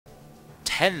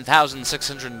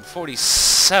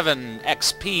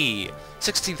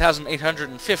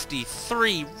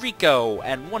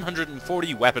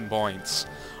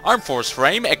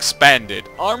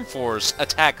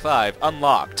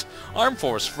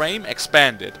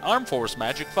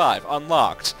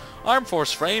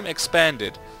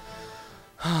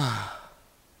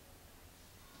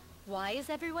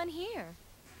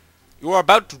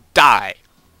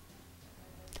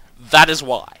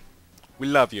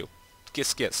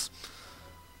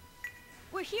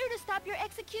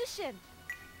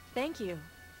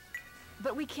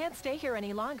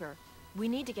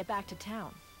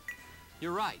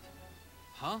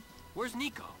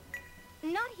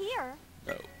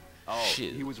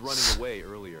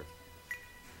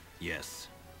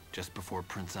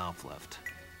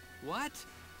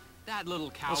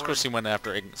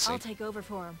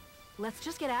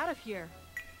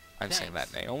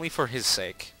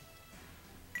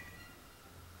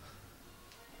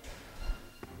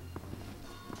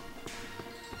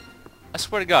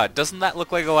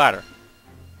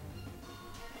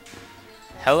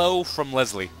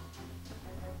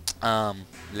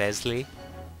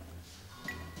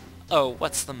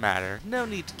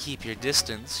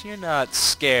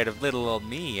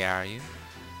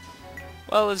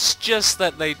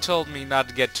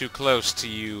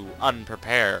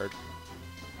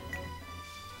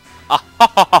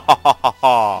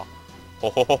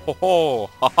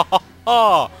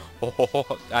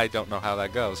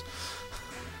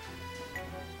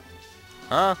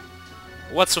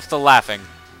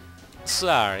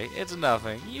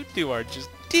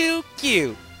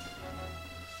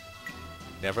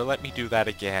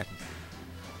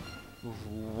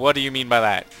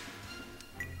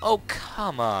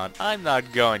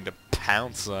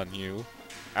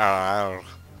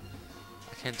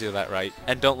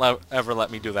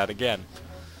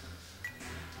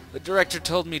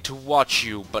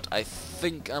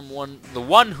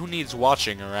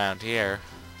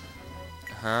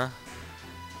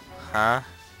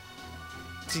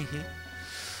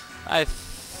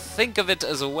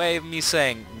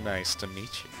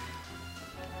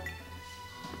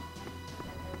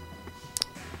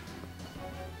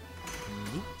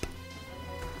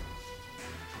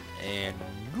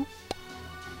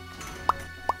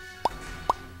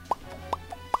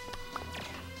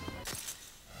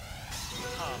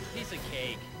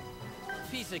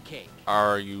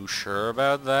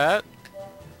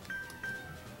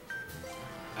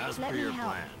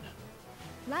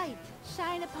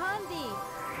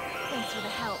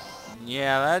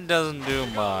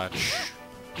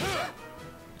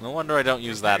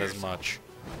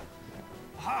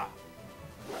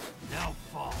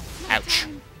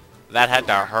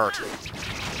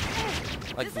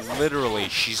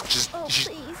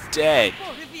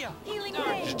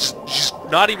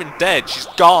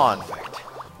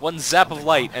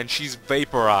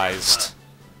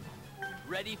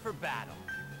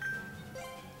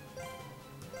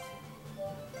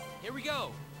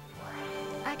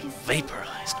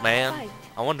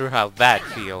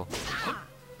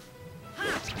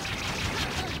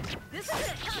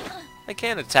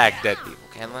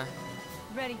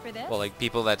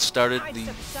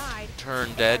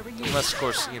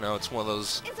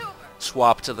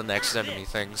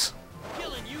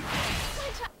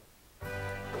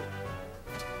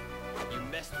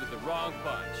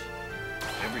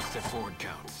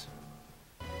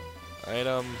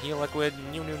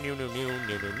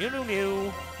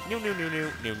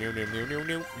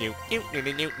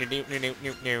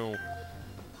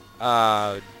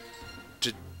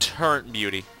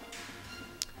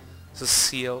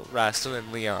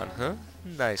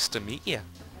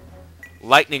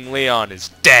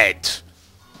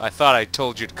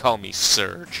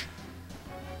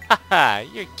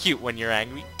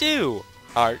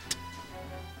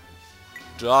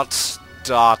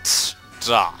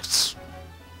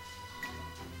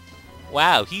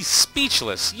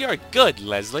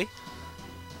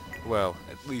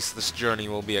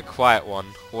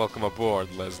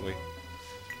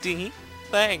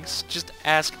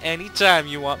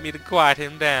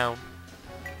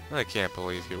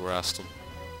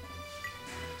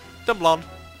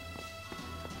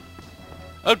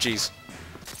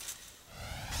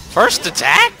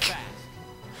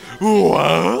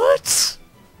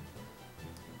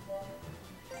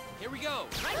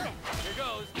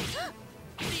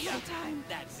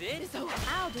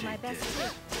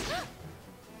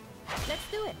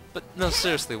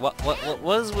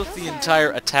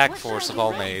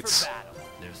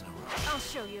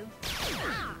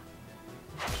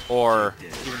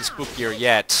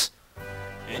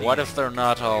What if they're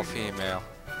not all female?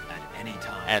 At any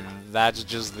time. And that's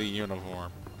just the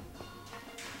uniform.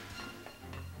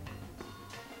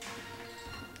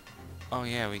 Oh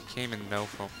yeah, we came in no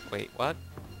from... Wait, what?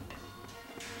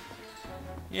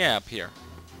 Yeah, up here.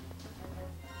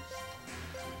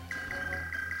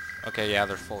 Okay, yeah,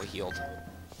 they're fully healed.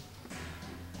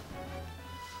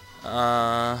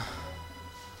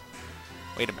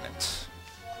 Wait a minute.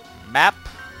 Map?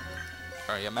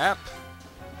 Are you a map?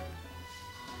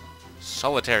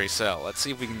 Solitary cell. Let's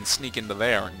see if we can sneak into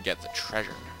there and get the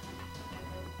treasure.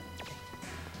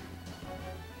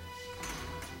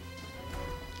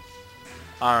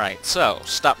 Alright, so,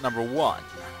 stop number 1.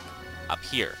 Up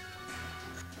here.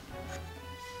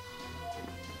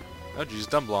 Oh geez,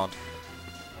 dumb blonde.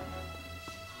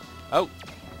 Oh!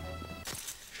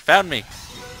 She found me!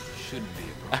 Shouldn't be a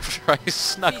problem. After I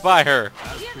snuck by her.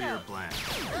 As per your plan.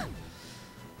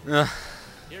 Ugh,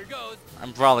 Here goes.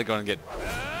 I'm probably gonna get,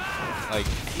 like,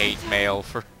 hate mail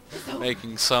for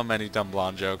making so many dumb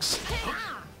blonde jokes.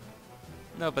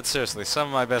 No, but seriously, some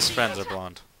of my best friends are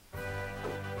blonde.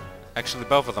 Actually,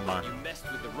 both of them are. You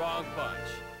messed with the wrong bunch.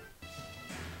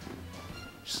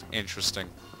 Just interesting.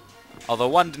 Although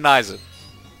one denies it.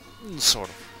 Sort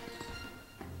of.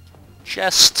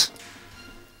 Chest.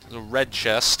 There's a red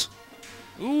chest.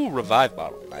 Ooh, revive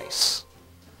bottle. Nice.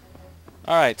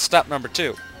 Alright, stop number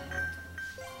 2.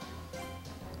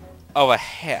 Oh, a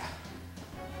hair.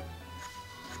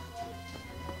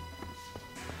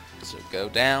 So go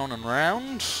down and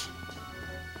round.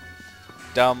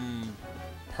 Dumb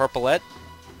purpleette.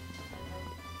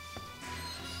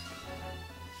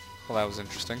 Well, that was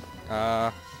interesting.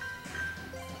 Oh,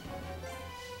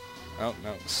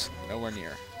 no, it's nowhere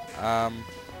near. No,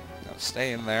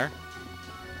 stay in there.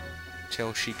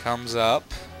 Till she comes up.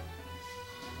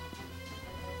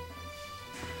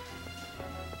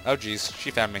 Oh, jeez,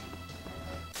 she found me.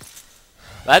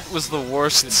 That was the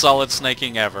worst solid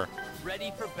snaking ever.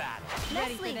 Ready for battle.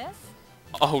 Ready for Leslie. this?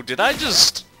 Oh, did I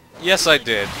just... Yes, I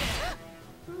did.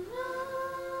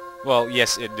 Well,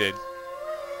 yes, it did.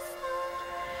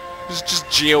 It's just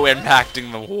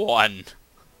geo-impacting the one.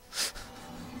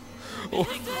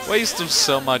 Waste of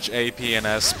so much AP and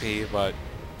SP, but...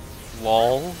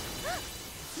 LOL.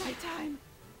 My time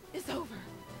is over.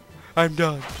 I'm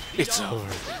done. It's over.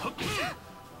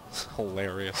 It's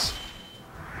hilarious.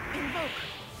 Invoke.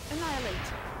 Annihilate.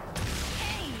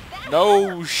 Hey, that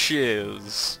No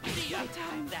shiz. See ya. My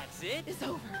time That's it. is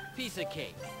over. Piece of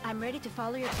cake. I'm ready to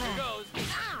follow your plan. Goes.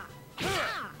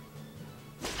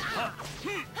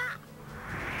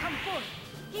 Come forth.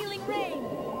 Healing rain.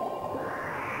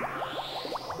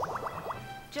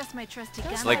 Just my trusty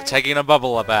gun. It's like taking a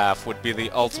bubble bath would be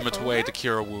the ultimate way to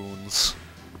cure wounds.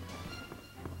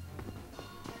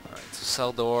 Alright, so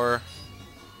cell door.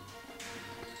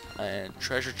 And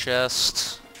treasure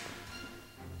chest.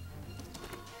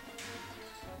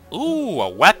 Ooh, a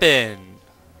weapon!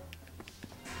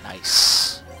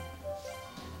 Nice.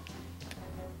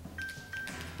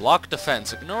 Block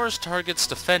defense. Ignores target's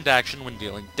defend action when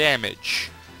dealing damage.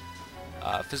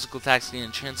 Physical attacks gain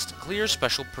a chance to clear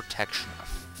special protection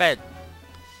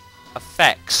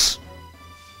effects.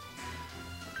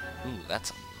 Ooh,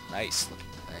 that's a nice looking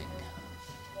thing.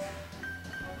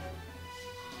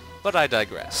 But I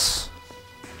digress.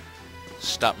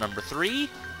 Stop number 3.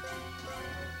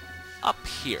 Up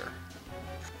here.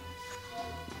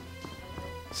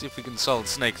 See if we can solid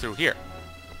snake through here.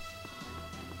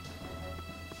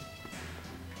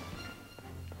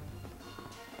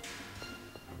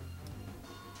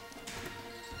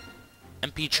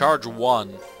 MP charge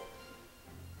 1.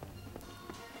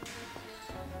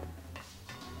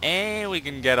 And we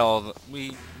can get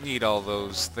we need all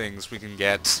those things we can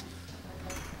get.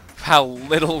 How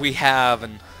little we have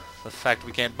and the fact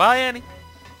we can't buy any.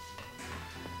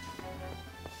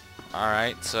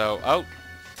 Alright, so, oh.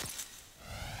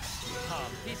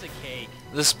 Piece of cake.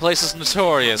 This place is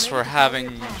notorious for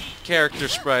having character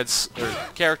spreads, or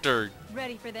character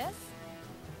Ready for this?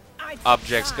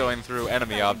 objects going through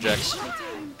enemy objects. My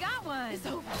time Got one. is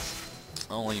over.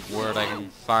 Only word I can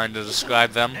find to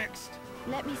describe them. Next.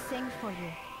 Let me sing for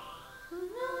you.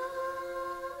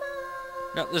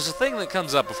 Now, there's a thing that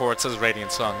comes up before it says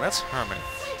Radiant Song. That's Harmony.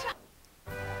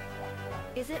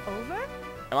 Is it over?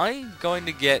 Am I going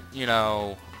to get, you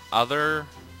know, other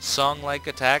song-like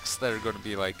attacks that are going to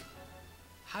be, like,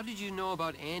 How did you know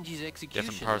about Angie's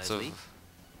execution, different parts Leslie? of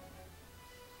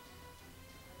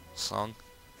song?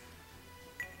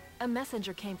 A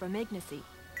messenger came from Ignacy.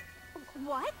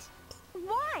 What?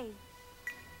 Why?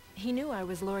 He knew I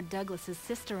was Lord Douglas's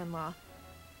sister-in-law.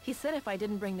 He said if I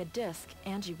didn't bring the disc,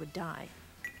 Angie would die.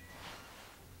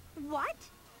 What?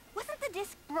 Wasn't the the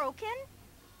disc broken?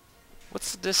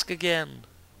 What's the disc again?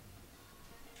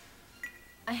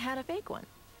 I had a fake one,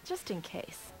 just in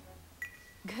case.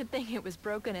 Good thing it was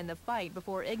broken in the fight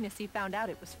before Ignacy found out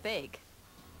it was fake.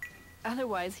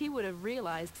 Otherwise, he would have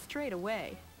realized straight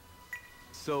away.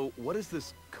 So, what is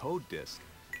this code disc?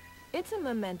 It's a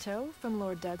memento from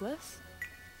Lord Douglas.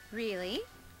 Really?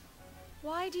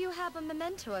 Why do you have a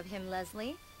memento of him,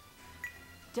 Leslie?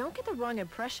 Don't get the wrong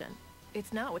impression.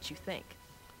 It's not what you think.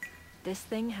 This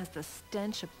thing has the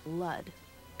stench of blood.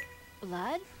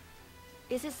 Blood?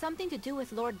 Is it something to do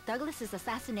with Lord Douglas's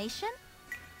assassination?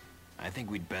 I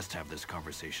think we'd best have this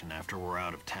conversation after we're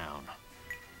out of town.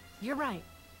 You're right.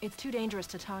 It's too dangerous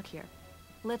to talk here.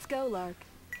 Let's go, Lark.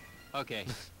 Okay.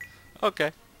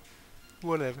 Okay.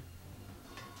 Whatever.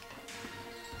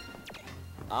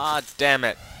 Ah, damn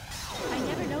it. I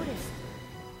never noticed.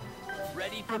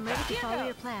 Ready for I'm ready to battle. follow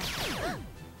your plan.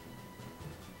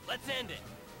 Let's end it.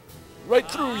 Right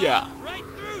through ya. Right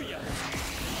through ya.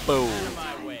 Boom. Out of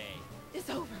my way. It's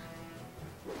over.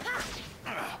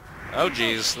 Oh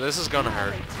jeez, this is gonna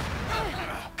hurt.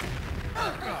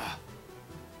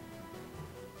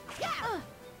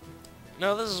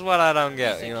 No, this is what I don't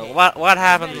get. You know, what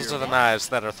happens to the knives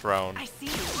that are thrown? I see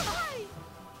you.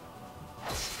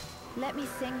 Let me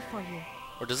sing for you.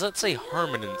 Or does that say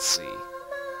permanency?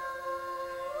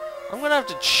 I'm gonna have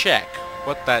to check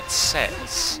what that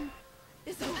says.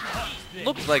 It's over.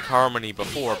 Looked like harmony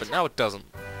before, but now it doesn't.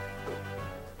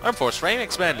 Arm Force frame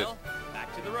expanded. Well,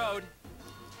 back to the road.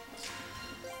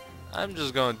 I'm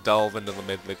just gonna delve into the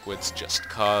mid-liquids just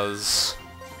cause.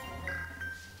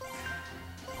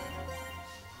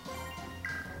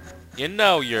 You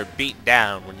know you're beat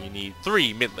down when you need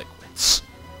 3 mid-liquids.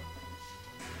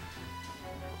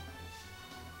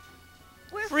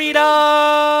 We're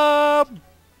Freedom!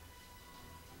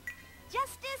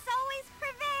 Justice always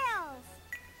prevails.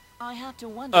 I have to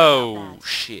wonder about Oh, that.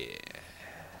 shit.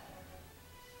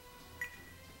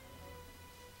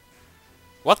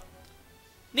 What?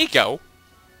 Nico?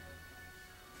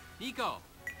 Nico.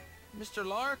 Mr.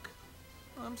 Lark?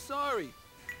 I'm sorry.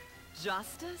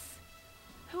 Justice?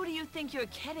 Who do you think you're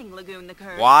kidding, Lagoon the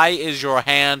Curse? Why is your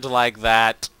hand like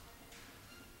that?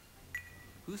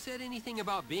 Who said anything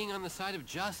about being on the side of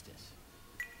justice?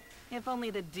 If only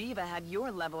the diva had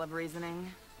your level of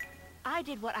reasoning. I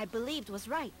did what I believed was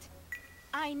right.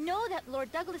 I know that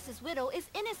Lord Douglas's widow is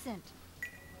innocent.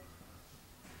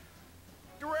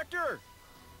 Director!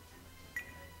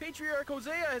 Patriarch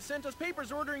Hosea has sent us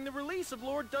papers ordering the release of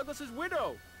Lord Douglas's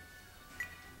widow.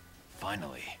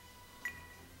 Finally.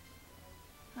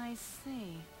 I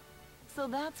see. So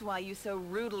that's why you so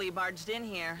rudely barged in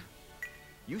here.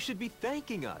 You should be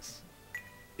thanking us.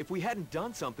 If we hadn't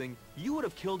done something, you would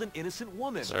have killed an innocent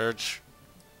woman. Surge.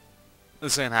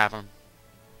 This ain't happening.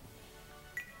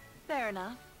 Fair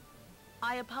enough.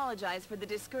 I apologize for the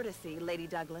discourtesy, Lady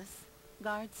Douglas.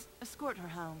 Guards, escort her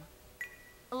home.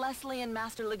 Leslie and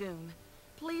Master Lagoon,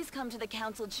 please come to the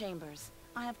council chambers.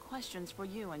 I have questions for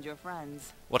you and your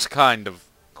friends. What kind of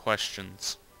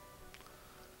questions?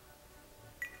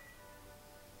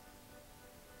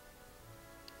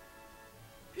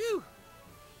 Phew.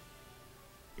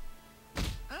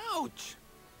 Ouch.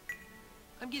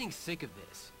 I'm getting sick of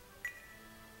this.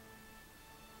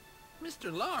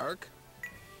 Mr. Lark?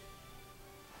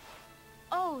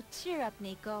 Oh, cheer up,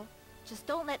 Nico. Just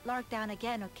don't let Lark down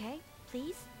again, okay?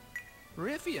 Please?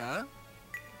 Rifia?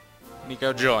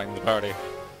 Nico joined the party.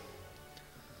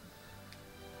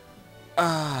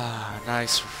 Ah,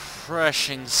 nice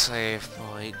refreshing save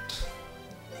point.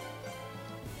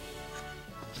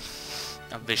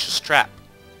 A vicious trap.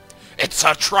 It's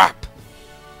a trap!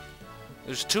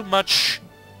 There's too much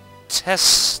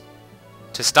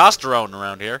testosterone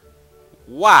around here.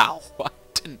 Wow, I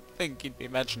didn't think you'd be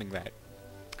mentioning that.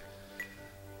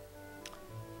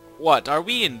 What, are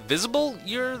we invisible?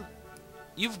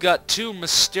 You've got 2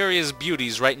 mysterious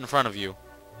beauties right in front of you.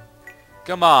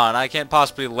 Come on, I can't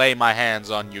possibly lay my hands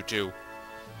on you two.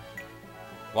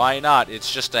 Why not?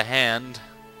 It's just a hand.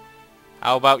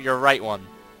 How about your right one?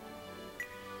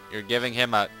 You're giving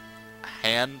him a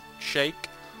handshake?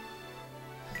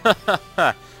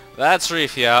 That's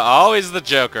Rifia, always the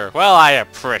joker. Well, I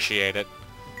appreciate it.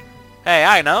 Hey,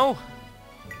 I know.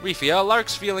 Rifia,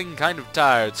 Lark's feeling kind of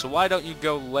tired, so why don't you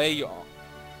go lay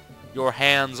your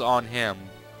hands on him?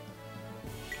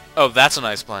 Oh, that's a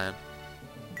nice plan.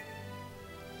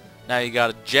 Now you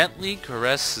gotta gently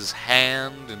caress his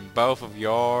hand in both of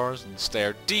yours and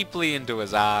stare deeply into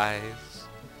his eyes.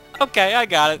 Okay, I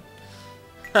got it.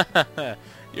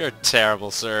 You're a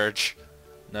terrible, Surge.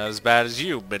 Not as bad as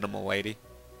you, minimal lady.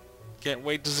 Can't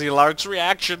wait to see Lark's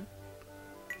reaction.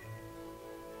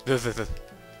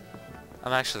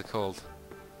 I'm actually cold.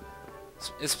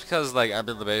 It's because, like, I'm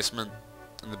in the basement,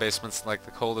 and the basement's, like,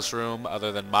 the coldest room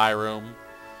other than my room.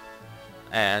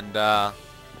 And,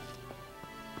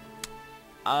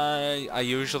 I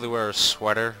usually wear a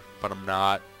sweater, but I'm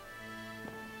not.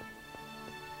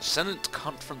 Senate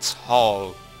Conference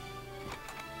Hall.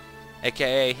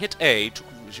 AKA hit A to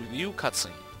view cutscene.